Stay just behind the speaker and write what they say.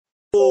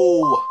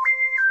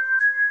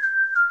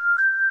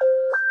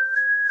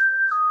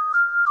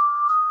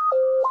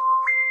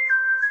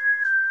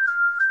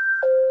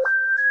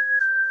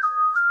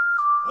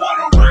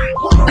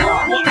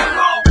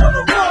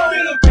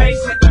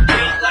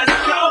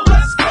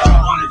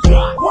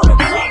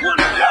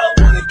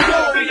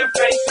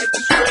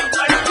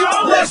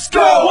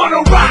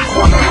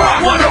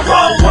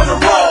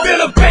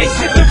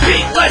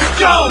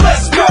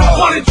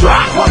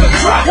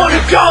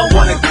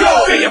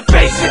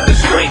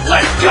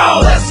let's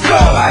go, let's go.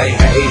 Like,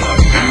 hey,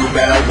 you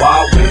better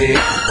walk with it.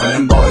 When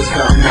them boys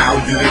come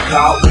out, you get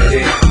caught with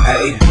it.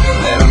 Hey,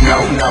 let them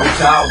know, no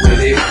talk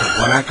with it.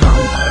 When I come,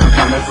 I'm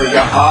coming for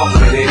your heart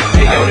with it.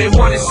 Hey, yo, they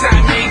wanna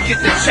sign me,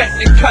 get the check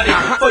and cut it.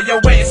 For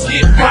your ass,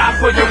 get robbed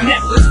for your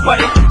necklace,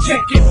 buddy.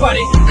 Check it,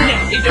 buddy.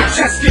 Neck in your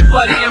chest, get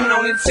bloody. I'm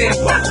known in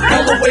Tampa.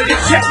 All the way to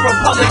Czech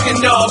Republic and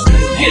dogs.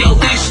 Get a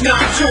leash, now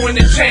I'm chewing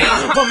the chain.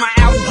 When my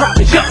album drop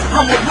it, yup,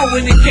 I'ma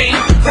ruin the game.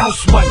 Douse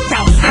what?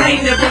 Douse. I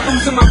ain't never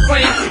losing my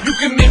flame. You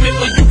can mimic,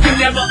 but you can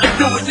never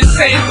do it the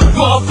same.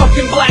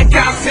 Motherfucking black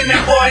ops and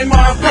that boy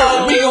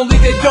Marvel. We gon'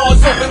 leave their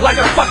doors open like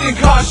a fucking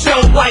car show.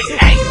 Like,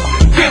 hey,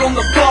 get on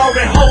the floor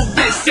and hold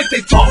this. If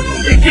they talk,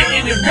 they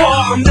getting it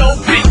raw. I'm no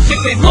bitch.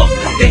 If they look,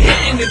 they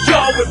hitting the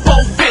jaw with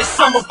both fists.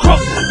 I'm a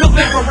crook,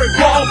 delivering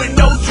raw with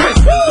no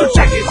twist. So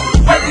check it.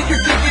 Whether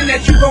you're thinking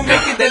that you gon'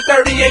 make it, that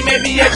 38 maybe.